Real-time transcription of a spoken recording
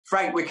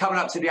Frank, we're coming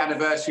up to the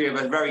anniversary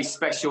of a very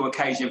special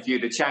occasion for you,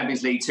 the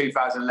Champions League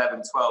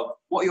 2011-12.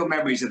 What are your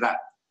memories of that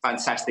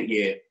fantastic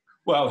year?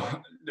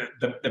 Well,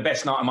 the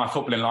best night of my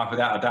footballing life,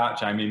 without a doubt,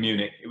 Jamie, in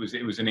Munich. It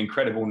was an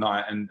incredible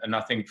night, and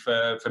I think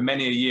for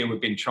many a year we've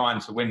been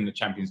trying to win the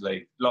Champions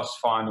League. Lost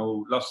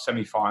final, lost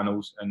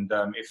semi-finals, and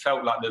it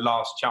felt like the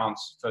last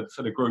chance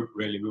for the group.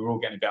 Really, we were all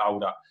getting a bit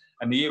older,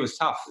 and the year was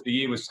tough. The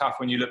year was tough.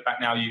 When you look back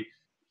now,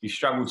 you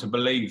struggle to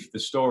believe the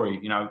story.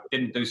 You know,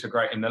 didn't do so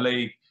great in the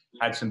league,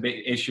 had some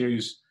big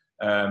issues.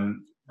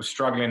 We're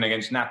struggling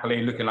against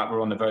Napoli, looking like we're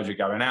on the verge of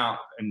going out,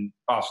 and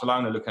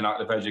Barcelona looking like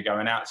the verge of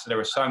going out. So there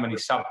were so many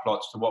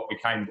subplots to what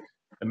became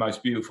the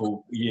most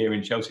beautiful year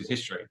in Chelsea's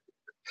history.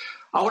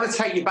 I want to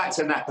take you back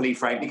to Napoli,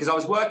 Frank, because I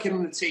was working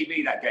on the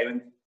TV that game, and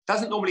it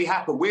doesn't normally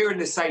happen. We're in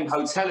the same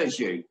hotel as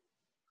you.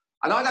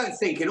 And I don't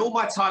think in all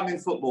my time in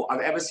football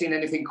I've ever seen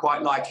anything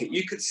quite like it.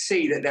 You could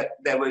see that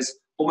there was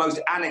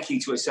almost anarchy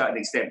to a certain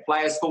extent.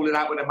 Players falling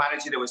out with the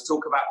manager. There was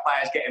talk about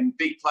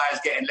big players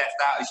getting left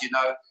out, as you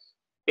know.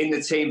 In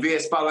the team,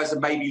 Villas-Boas had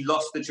maybe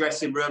lost the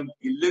dressing room.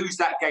 You lose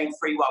that game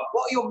 3-1.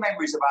 What are your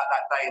memories about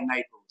that day in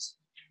Naples?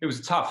 It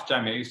was tough,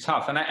 Jamie. It was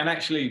tough. And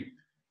actually,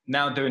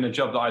 now doing the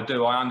job that I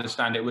do, I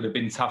understand it would have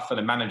been tough for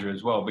the manager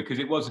as well, because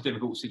it was a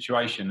difficult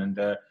situation.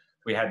 And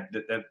we had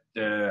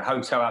the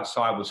hotel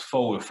outside was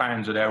full. The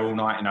fans were there all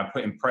night, you know,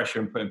 putting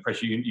pressure.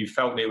 You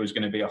felt that it was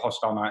going to be a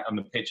hostile night on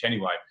the pitch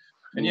anyway.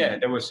 And yeah,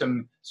 there were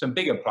some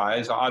bigger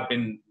players. I'd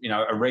been, you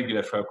know, a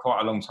regular for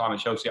quite a long time at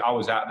Chelsea. I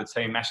was out of the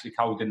team. Ashley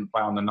Cole didn't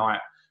play on the night.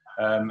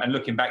 And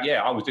looking back,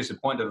 yeah, I was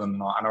disappointed on the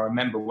night. And I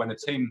remember when the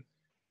team,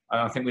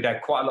 I think we'd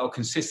had quite a lot of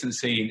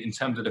consistency in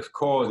terms of the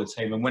core of the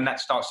team. And when that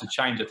starts to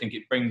change, I think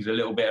it brings a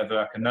little bit of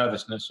like a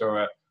nervousness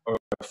or a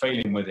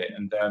feeling with it.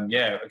 And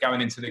yeah,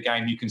 going into the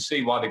game, you can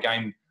see why the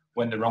game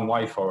went the wrong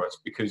way for us,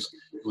 because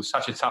it was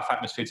such a tough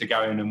atmosphere to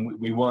go in, and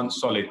we weren't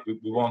solid.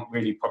 We weren't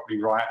really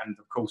properly right. And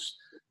of course,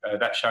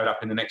 that showed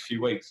up in the next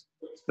few weeks.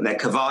 And then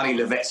Cavani,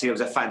 Lavezzi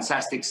was a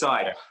fantastic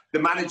side. Yeah. The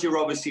manager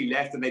obviously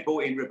left, and they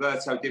brought in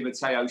Roberto Di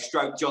Matteo,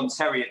 stroke John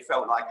Terry, it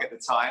felt like at the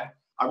time.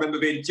 I remember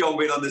John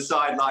being on the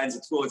sidelines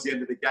towards the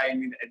end of the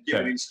game and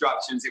giving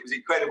instructions. It was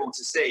incredible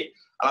to see.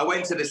 And I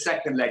went to the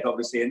second leg,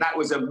 obviously, and that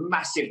was a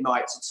massive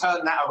night to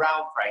turn that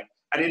around, Frank.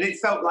 And it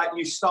felt like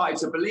you started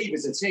to believe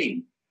as a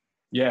team.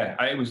 Yeah,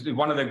 it was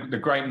one of the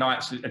great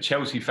nights a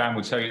Chelsea fan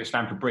would tell you at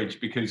Stamford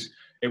Bridge, because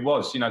it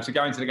was, you know, to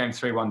go into the game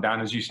 3-1 down,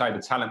 as you say,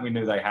 the talent we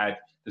knew they had,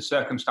 the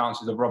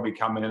circumstances of Robbie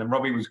coming in, and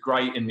Robbie was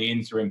great in the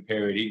interim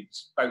period. He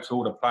spoke to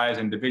all the players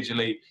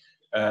individually,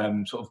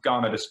 sort of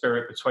garnered a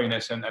spirit between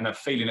us and a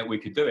feeling that we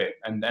could do it,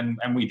 and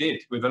we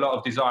did, with a lot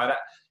of desire. That,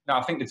 you know,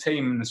 I think the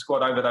team and the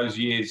squad over those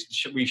years,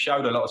 we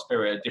showed a lot of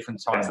spirit at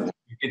different times.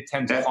 We did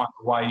tend to find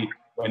a way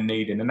when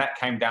needed, and that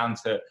came down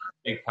to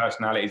big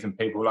personalities and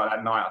people like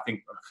that night. I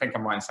think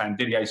I'm right in saying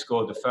Didier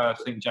scored the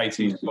first. I think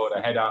JT scored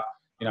a header.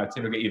 You know,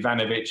 typically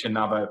Ivanovic,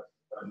 another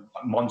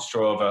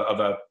monster of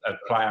a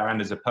player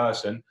and as a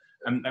person,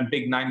 and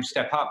big names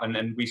step up,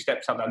 and we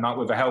stepped up that night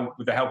with the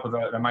help of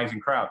an amazing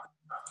crowd.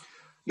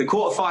 The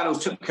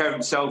quarterfinals took care of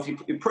himself.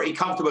 You're pretty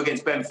comfortable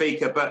against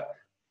Benfica, but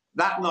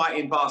that night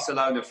in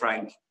Barcelona,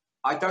 Frank,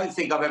 I don't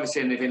think I've ever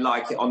seen anything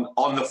like it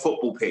on the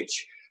football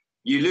pitch.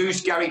 You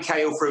lose Gary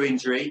Cahill through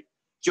injury.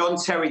 John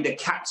Terry, the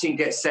captain,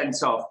 gets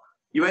sent off.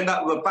 You end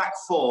up with a back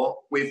four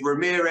with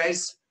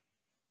Ramirez,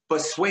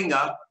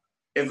 Buswinger,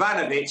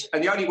 Ivanovic,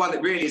 and the only one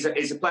that really is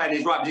a player in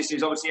his right position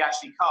is obviously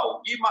Ashley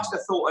Cole. You must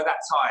have thought at that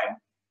time,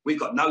 we've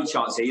got no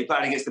chance here. You're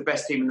playing against the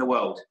best team in the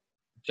world.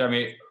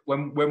 Jamie,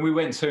 when we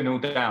went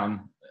 2-0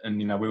 down, and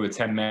you know we were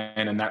 10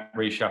 men, and that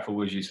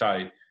reshuffle, as you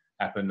say,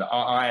 happened,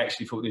 I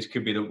actually thought this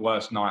could be the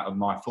worst night of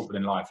my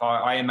footballing life.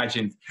 I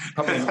imagined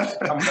probably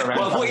around.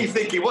 Well, what are you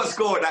thinking? What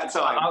score at that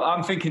time?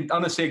 I'm thinking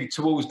honestly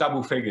towards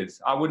double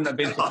figures. I wouldn't have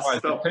been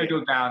surprised.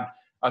 2-0 down.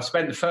 I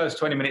spent the first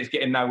 20 minutes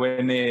getting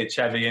nowhere near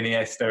Xavi and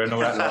Iniesta and all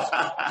that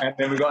lot. And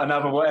then we got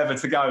another whatever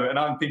to go. And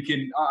I'm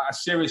thinking,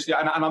 seriously,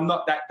 and I'm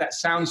not, that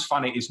sounds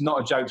funny. It's not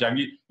a joke, James.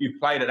 You've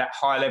played at that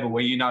high level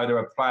where you know there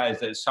are players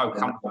that are so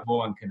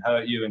comfortable and can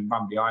hurt you and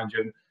run behind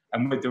you.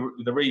 And with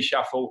the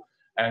reshuffle,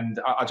 and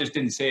I just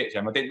didn't see it,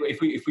 Jam.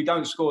 If we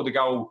don't score the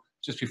goal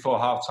just before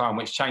half-time,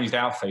 which changed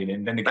our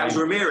feeling, then the game... That was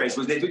Ramirez,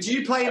 wasn't it? Did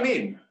you play him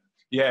in?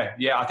 Yeah.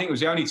 I think it was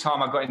the only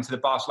time I got into the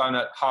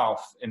Barcelona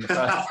half in the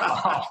first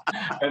half.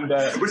 And,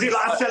 was it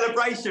like a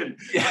celebration?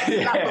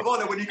 Yeah. Lap of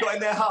honour when you got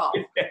in their half?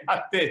 Yeah,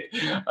 I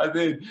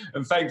did.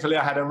 And thankfully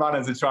I had a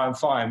runner to try and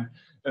find,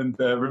 and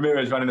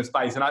Ramirez running the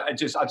space. And I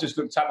just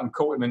looked up and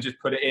caught him and just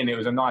put it in. It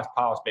was a nice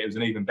pass, but it was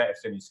an even better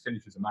finish. The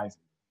finish was amazing.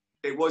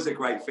 It was a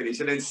great finish.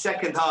 And then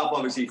second half,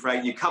 obviously,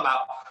 Frank, you come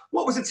out.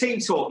 What was the team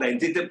talk then?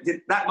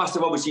 That must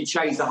have obviously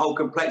changed the whole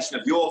complexion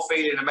of your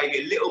feeling and maybe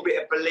a little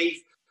bit of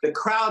belief. The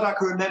crowd, I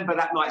can remember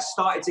that night,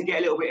 started to get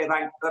a little bit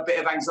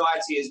of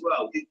anxiety as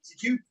well.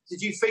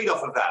 Did you feed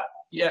off of that?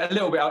 Yeah, a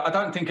little bit. I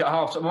don't think at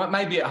half-time,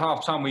 maybe at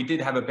half-time we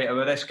did have a bit of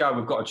a let's go,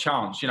 we've got a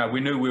chance. You know, we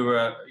knew we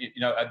were,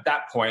 you know, at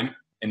that point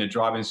in the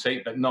driving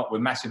seat, but we're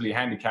massively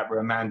handicapped. We're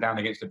a man down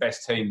against the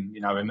best team, you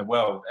know, in the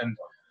world. And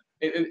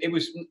it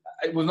was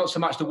not so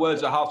much the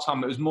words at half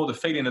time, it was more the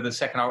feeling of the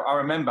second. I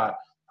remember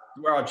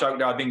where I joked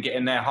that I didn't get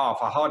in their half.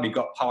 I hardly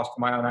got past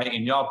my own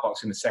 18-yard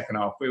box in the second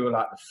half. We were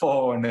like the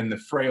 4 and then the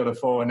 3 or the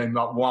 4 and then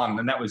like 1,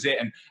 and that was it.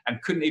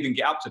 And couldn't even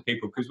get up to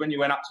people, because when you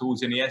went up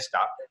towards Iniesta,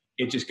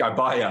 he'd just go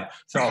by you.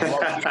 So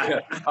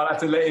I'll have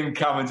to let him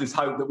come and just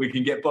hope that we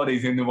can get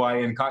bodies in the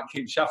way and can't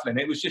keep shuffling.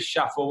 It was just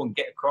shuffle and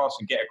get across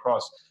and get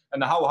across.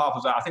 And the whole half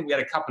was like, I think we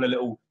had a couple of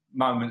little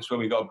moments where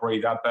we got a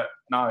breather, but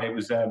no, it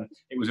was a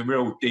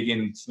real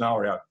dig-in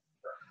scenario.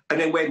 And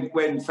then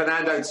when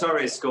Fernando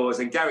Torres scores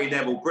and Gary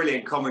Neville,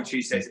 brilliant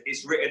commentary, says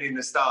it's written in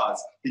the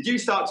stars. Did you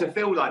start to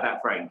feel like that,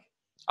 Frank?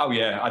 Oh,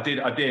 yeah, I did.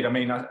 I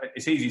mean,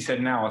 it's easy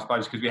said now, I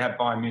suppose, because we had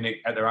Bayern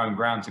Munich at their own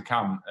ground to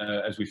come,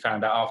 as we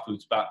found out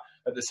afterwards. But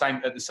at the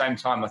same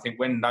time, I think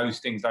when those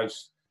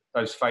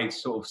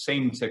fates sort of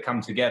seem to come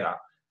together,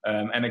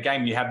 and a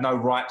game you have no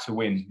right to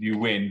win, you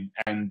win.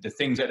 And the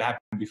things that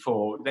happened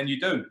before, then you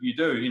do.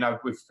 You know,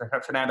 with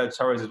Fernando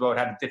Torres as well,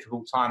 had a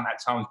difficult time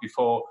at times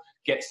before,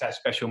 gets that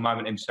special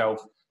moment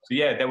himself. So,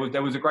 yeah, there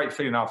was a great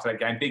feeling after that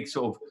game. Big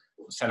sort of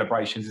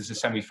celebrations. It's a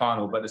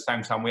semi-final, but at the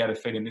same time, we had a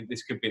feeling that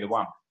this could be the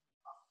one.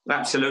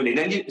 Absolutely.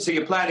 Then so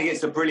you're playing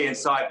against a brilliant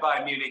side,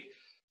 Bayern Munich,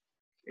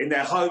 in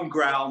their home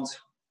ground.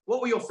 What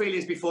were your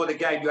feelings before the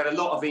game? You had a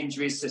lot of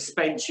injuries,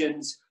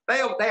 suspensions. They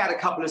had a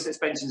couple of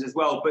suspensions as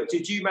well, but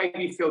did you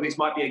maybe feel this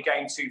might be a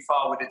game too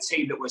far with a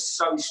team that was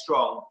so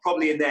strong,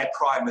 probably in their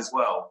prime as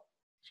well?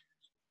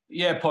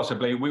 Yeah,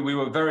 possibly. We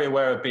were very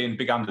aware of being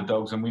big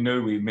underdogs, and we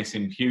knew we were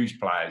missing huge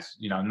players,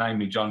 you know,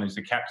 namely John, who's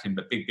the captain,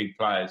 but big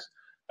players.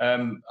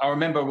 I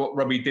remember what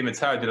Robbie Di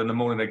Matteo did on the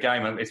morning of the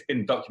game, and it's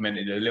been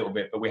documented a little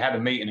bit, but we had a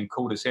meeting and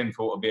called us in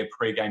for what would be a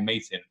pre-game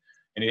meeting.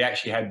 And he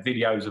actually had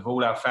videos of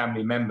all our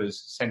family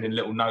members sending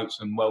little notes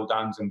and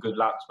well-dones and good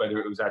lucks, whether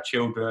it was our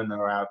children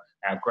or our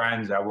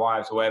grands, our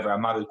wives, or whatever, our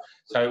mothers.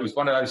 So it was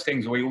one of those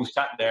things where we all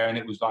sat there and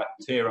it was like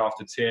tear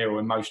after tear or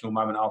emotional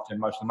moment after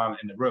emotional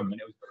moment in the room.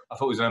 And I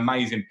thought it was an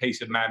amazing piece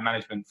of man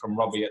management from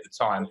Robbie at the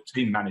time,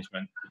 team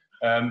management.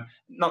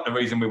 Not the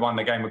reason we won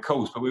the game, of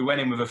course, but we went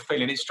in with a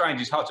feeling. It's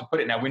strange, it's hard to put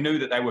it now. We knew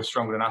that they were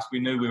stronger than us.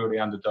 We knew we were the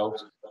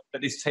underdogs.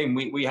 But this team,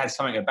 we had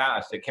something about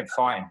us that kept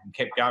fighting and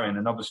kept going.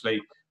 And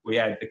obviously, we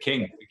had the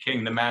king,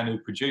 the man who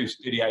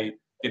produced. Didier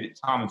did it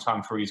time and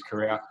time through his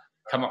career,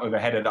 come up with a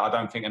header that I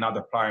don't think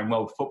another player in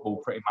world football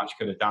pretty much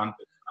could have done,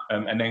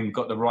 and then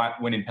got the right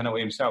winning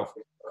penalty himself.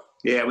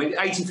 Yeah,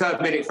 83rd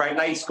minute, Frank,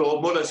 they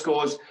scored, Muller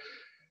scores.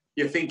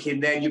 You're thinking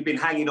then you've been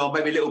hanging on,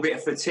 maybe a little bit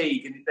of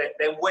fatigue. And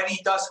then when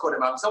he does score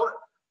them, so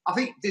I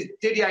think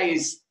Didier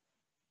he's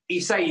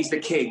the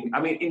king.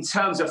 I mean, in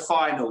terms of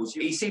finals,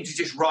 he seemed to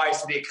just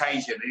rise to the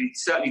occasion, and he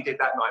certainly did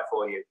that night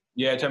for you.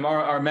 Yeah, Jim,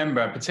 I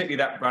remember particularly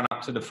that run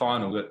up to the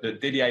final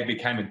that Didier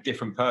became a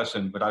different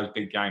person with those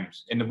big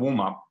games. In the warm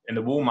up,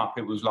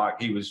 it was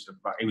like he was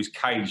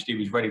caged, he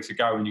was ready to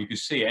go, and you could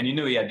see it, and you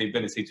knew he had the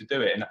ability to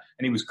do it, and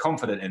he was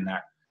confident in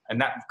that,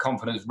 and that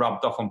confidence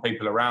rubbed off on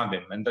people around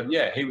him. And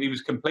he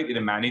was completely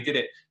the man. He did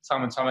it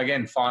time and time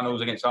again.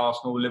 Finals against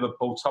Arsenal,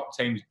 Liverpool, top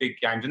teams, big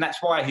games, and that's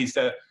why he's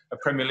a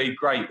Premier League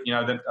great. You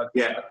know,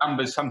 the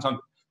numbers sometimes.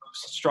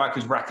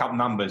 Strikers rack up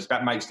numbers.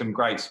 That makes them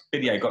great.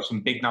 Didier got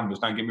some big numbers,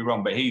 don't get me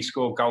wrong, but he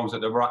scored goals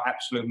at the right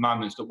absolute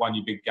moments that won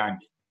you big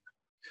games.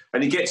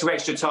 And you get to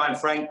extra time,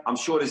 Frank. I'm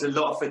sure there's a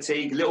lot of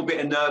fatigue, a little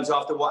bit of nerves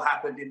after what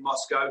happened in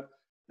Moscow.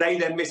 They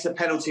then miss a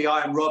penalty,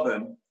 Iron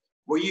Robben.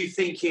 Were you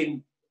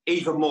thinking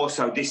even more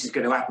so, this is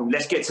going to happen,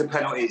 let's get to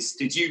penalties?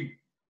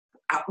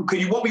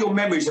 What were your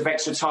memories of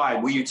extra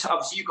time?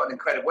 Obviously you got an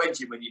incredible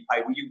engine when you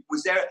played.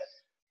 Was there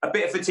a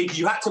bit of fatigue?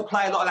 You had to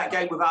play a lot of that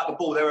game without the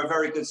ball. They were a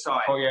very good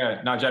side. Oh,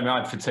 yeah. No, Jamie,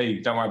 I had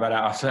fatigue. Don't worry about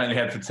that. I certainly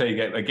had fatigue.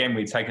 Again,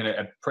 we'd taken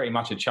pretty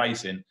much a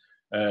chasing.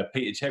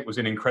 Peter Cech was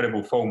in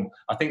incredible form.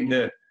 I think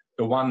the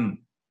one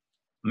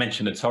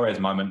mentioned the Torres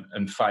moment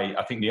and fate.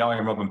 I think the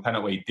Iron Robben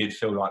penalty did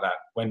feel like that.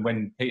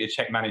 When Peter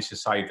Cech managed to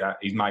save that,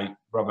 his mate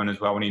Robben as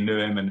well, when he knew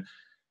him.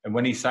 And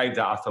when he saved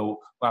that, I thought,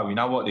 wow, you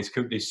know what?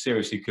 This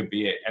seriously could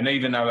be it. And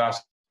even though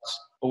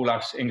all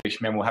us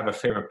Englishmen will have a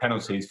fear of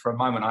penalties, for a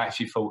moment I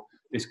actually thought,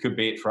 this could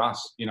be it for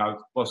us. You know,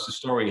 what's the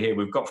story here?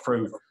 We've got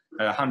through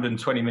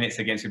 120 minutes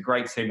against a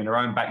great team in their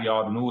own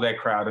backyard and all their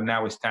crowd, and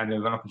now we're standing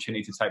with an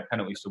opportunity to take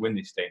penalties to win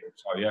this team.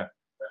 So, yeah.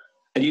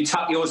 And you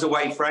tuck yours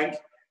away, Frank.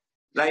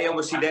 They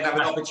obviously then have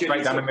an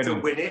opportunity to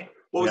win it.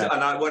 What was it?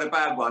 I know, what a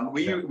bad one. Were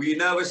you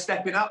nervous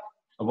stepping up?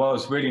 I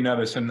was really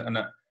nervous, and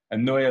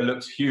Neuer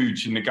looked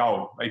huge in the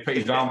goal. He put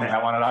his arm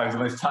out one of those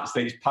and he's touched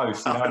each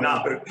post. You know?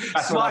 No.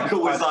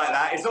 Michael was like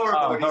that. It's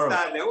horrible when he's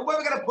standing there. Well, where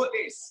are we going to put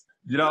this?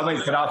 You know what I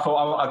mean? But I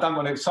thought, I don't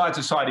want to, side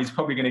to side, he's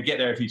probably going to get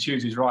there if he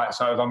chooses right.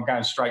 So I'm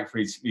going straight for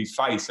his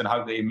face and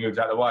hope that he moves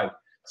out of the way.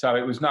 So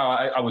it was,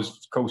 I was,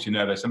 of course,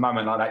 nervous. A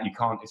moment like that,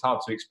 it's hard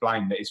to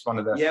explain that it's one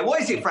of the... Yeah,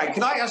 what is it, Frank?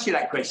 Can I ask you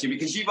that question?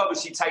 Because you've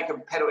obviously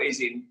taken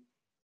penalties in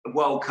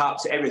World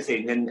Cups,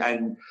 everything,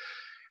 and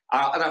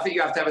I think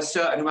you have to have a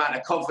certain amount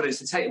of confidence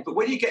to take it. But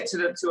when you get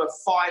to a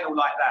final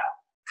like that,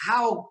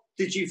 how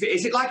did you feel?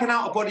 Is it like an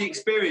out-of-body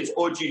experience,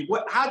 or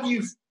how do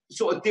you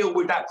sort of deal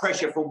with that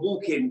pressure from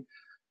walking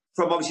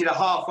from obviously the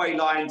halfway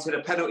line to the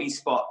penalty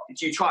spot,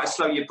 do you try to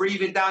slow your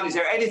breathing down? Is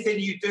there anything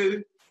you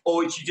do?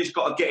 Or do you just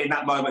got to get in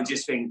that moment and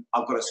just think,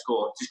 I've got to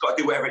score? Just got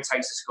to do whatever it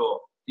takes to score?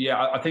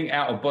 Yeah, I think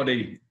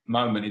out-of-body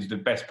moment is the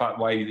best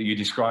way that you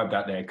described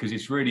that there, because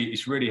it's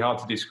really hard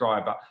to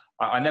describe. But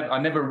I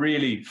never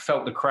really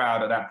felt the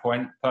crowd at that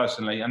point,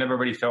 personally.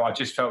 I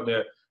just felt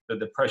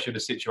the pressure of the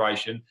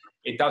situation.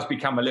 It does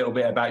become a little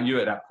bit about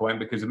you at that point,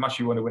 because as much as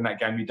you want to win that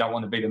game, you don't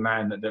want to be the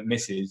man that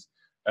misses.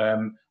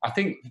 I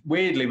think,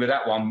 weirdly, with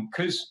that one,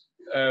 because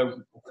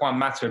Juan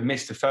Mata had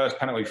missed the first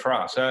penalty for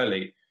us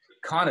early,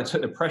 kind of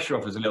took the pressure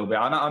off us a little bit.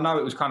 I know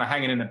it was kind of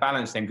hanging in the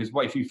balance then, because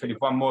what if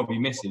one more of you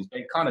misses?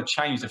 It kind of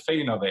changed the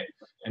feeling of it.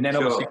 And then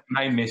obviously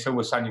when they miss, all of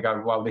a sudden you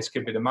go, well, this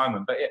could be the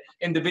moment. But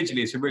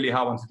individually, it's a really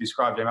hard one to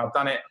describe, Jim. I've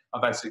done it.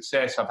 I've had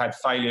success. I've had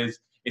failures.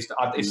 It's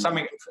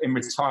something in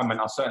retirement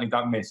I certainly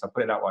don't miss. I'll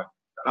put it that way.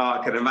 Oh,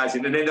 I can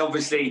imagine. And then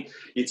obviously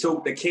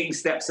the king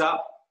steps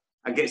up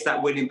and gets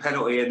that winning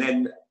penalty, and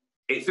then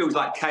it feels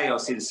like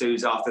chaos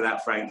ensues after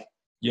that, Frank.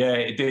 Yeah,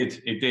 it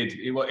did.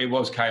 It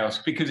was chaos,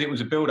 because it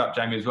was a build-up,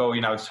 Jamie, as well.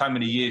 You know, so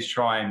many years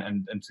trying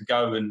and to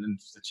go, and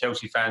the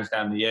Chelsea fans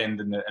down the end,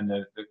 and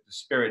the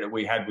spirit that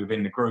we had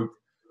within the group,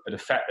 but the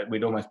fact that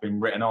we'd almost been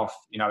written off.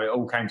 You know, it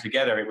all came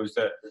together. It was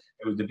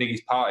the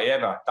biggest party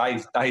ever.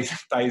 Days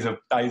of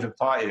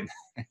partying.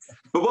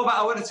 But what about?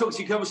 I want to talk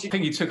to you. Obviously, I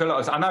think you took a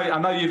lot of. I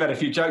know you've had a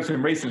few jokes with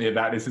him recently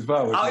about this as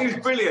well. Oh, he was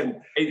brilliant.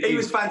 He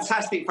was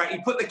fantastic, Frank. He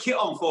put the kit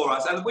on for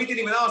us, and we didn't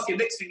even ask him.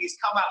 Next thing, he's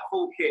come out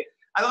full kit.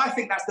 And I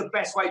think that's the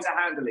best way to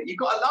handle it. You've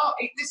got to laugh.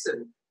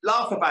 Listen,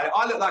 laugh about it.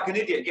 I look like an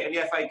idiot getting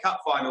the FA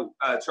Cup final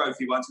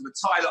trophy once with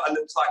a tie that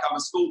looks like I'm a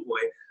schoolboy.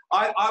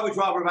 I would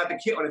rather have had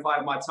the kit on if I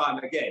had my time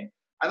again.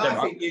 And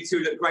I think you two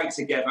look great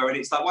together. And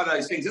it's like one of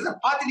those things.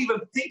 I didn't even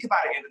think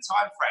about it at the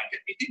time,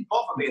 Frank. It didn't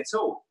bother me at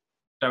all.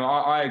 No,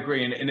 I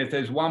agree. And if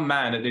there's one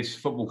man at this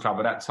football club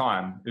at that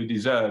time who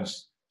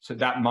deserves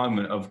that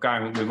moment of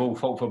going with all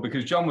fault for,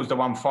 because John was the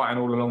one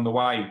fighting all along the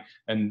way,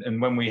 and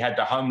when we had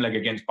the home leg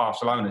against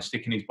Barcelona,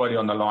 sticking his body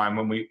on the line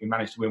when we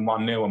managed to win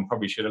 1-0 and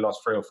probably should have lost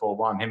 3 or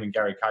 4-1, him and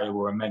Gary Cahill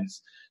were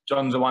immense.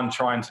 John's the one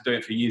trying to do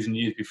it for years and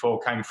years before,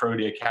 came through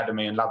the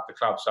academy and loved the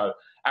club. So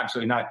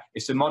absolutely no,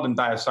 it's the modern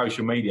day of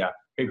social media.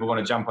 People want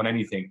to jump on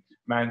anything.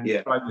 Man,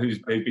 who's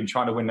been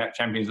trying to win that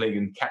Champions League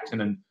and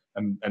captain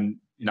and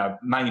you know,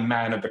 main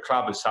man of the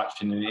club as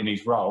such in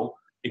his role.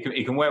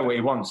 He can wear what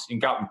he wants. He can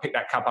go up and pick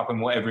that cup up in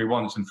whatever he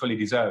wants, and fully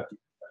deserved.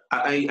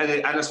 And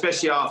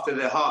especially after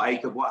the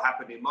heartache of what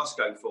happened in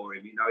Moscow for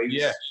him, you know,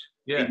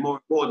 he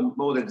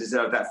more than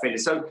deserved that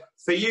finish. So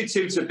for you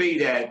two to be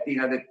there, you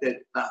know, the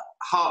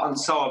heart and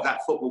soul of that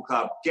football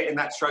club, getting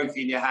that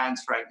trophy in your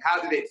hands, Frank,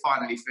 how did it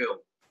finally feel?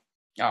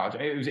 Oh,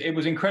 it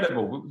was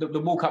incredible. The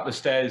walk up the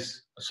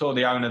stairs, I saw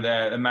the owner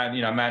there, the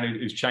man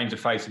who's changed the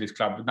face of this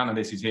club. None of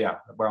this is here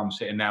where I'm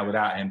sitting now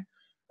without him,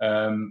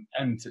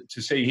 and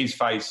to see his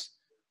face.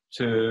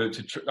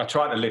 I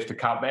tried to lift the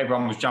cup, but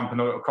everyone was jumping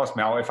across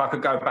me. If I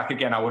could go back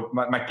again, I would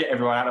get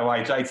everyone out of the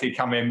way. JT,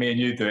 come in, me and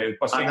you do it.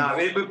 I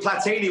know, but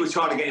Platini was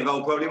trying to get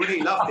involved probably, when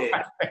he loved it.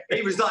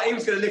 he was going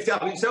to lift it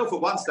up himself at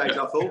one stage,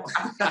 I thought.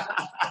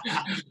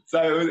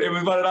 So it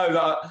was one of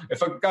those,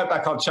 if I could go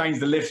back, I'd change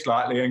the lift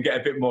slightly and get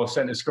a bit more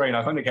centre screen.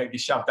 I think it get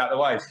shoved out of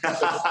the way.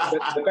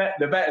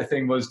 The better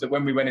thing was that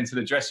when we went into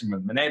the dressing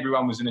room, and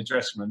everyone was in the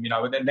dressing room, you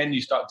know, and then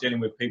you start dealing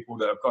with people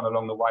that have gone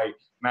along the way,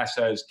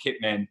 masseurs,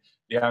 kitmen.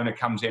 The owner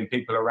comes in,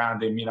 people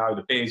around him, you know,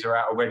 the beers are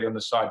out already on the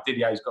side.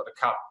 Didier's got the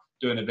cup,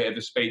 doing a bit of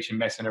a speech and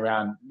messing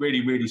around.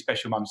 Really, really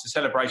special moments. The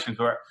celebrations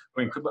were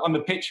on the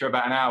picture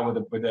about an hour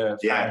with a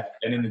fan,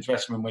 and in the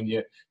dressing room when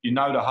you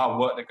know the hard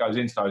work that goes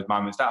into those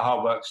moments. That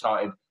hard work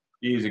started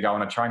years ago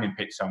on a training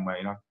pitch somewhere,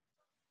 you know.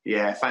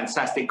 Yeah,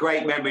 fantastic.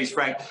 Great memories,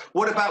 Frank.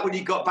 What about when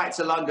you got back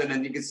to London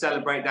and you could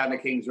celebrate down the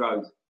King's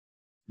Road?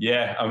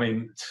 Yeah, I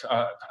mean,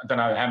 I don't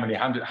know how many,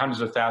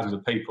 hundreds of thousands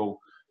of people.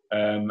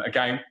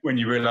 Again, when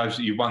you realise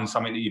that you've won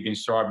something that you've been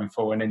striving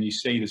for, and then you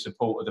see the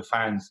support of the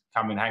fans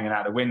coming, hanging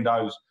out the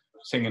windows,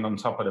 singing on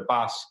top of the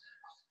bus.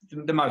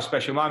 The most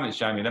special moments,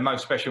 Jamie, the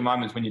most special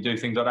moments when you do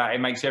things like that, it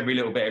makes every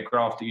little bit of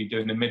graft that you do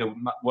in the middle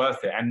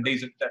worth it. And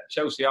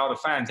Chelsea are the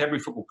fans, every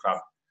football club.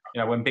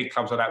 You know, when big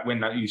clubs like that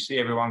win, you see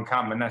everyone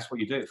come, and that's what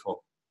you do it for.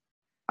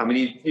 I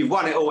mean, you've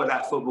won it all at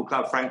that football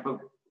club, Frank,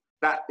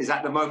 but is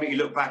that the moment you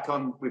look back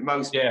on with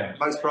most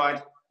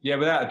pride? Yeah,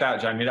 without a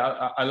doubt, Jamie.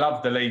 I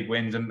love the league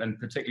wins, and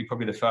particularly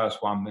probably the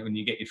first one. When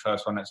you get your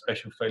first one, that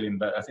special feeling.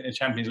 But I think the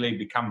Champions League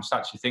becomes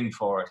such a thing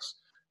for us.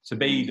 To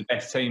be the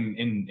best team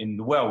in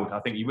the world,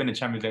 I think you win the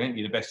Champions League, I think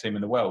you're the best team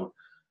in the world.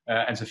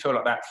 And to feel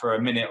like that for a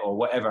minute or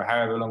whatever,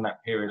 however long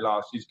that period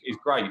lasts, is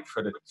great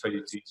for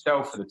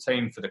yourself, for the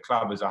team, for the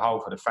club as a whole,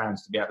 for the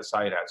fans to be able to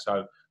say that.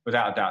 So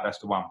without a doubt, that's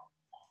the one.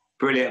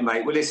 Brilliant,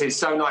 mate. Well, listen, it's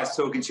so nice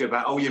talking to you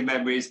about all your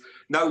memories.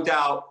 No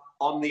doubt,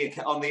 on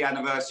the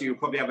anniversary, you'll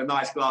probably have a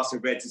nice glass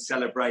of red to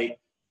celebrate.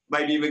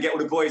 Maybe even get all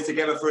the boys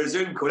together for a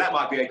Zoom call. That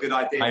might be a good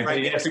idea.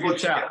 Maybe, that's a good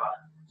chat.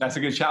 That's a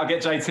good chat. I'll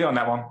get JT on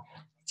that one.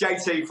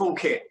 JT, full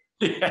kit.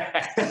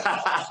 Yeah.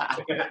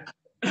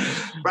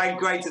 Frank,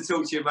 great to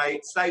talk to you,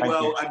 mate. Stay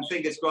well, and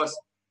fingers crossed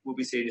we'll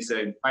be seeing you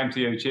soon. Same to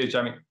you. Cheers,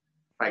 Jamie.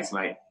 Thanks,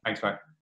 mate. Thanks, mate.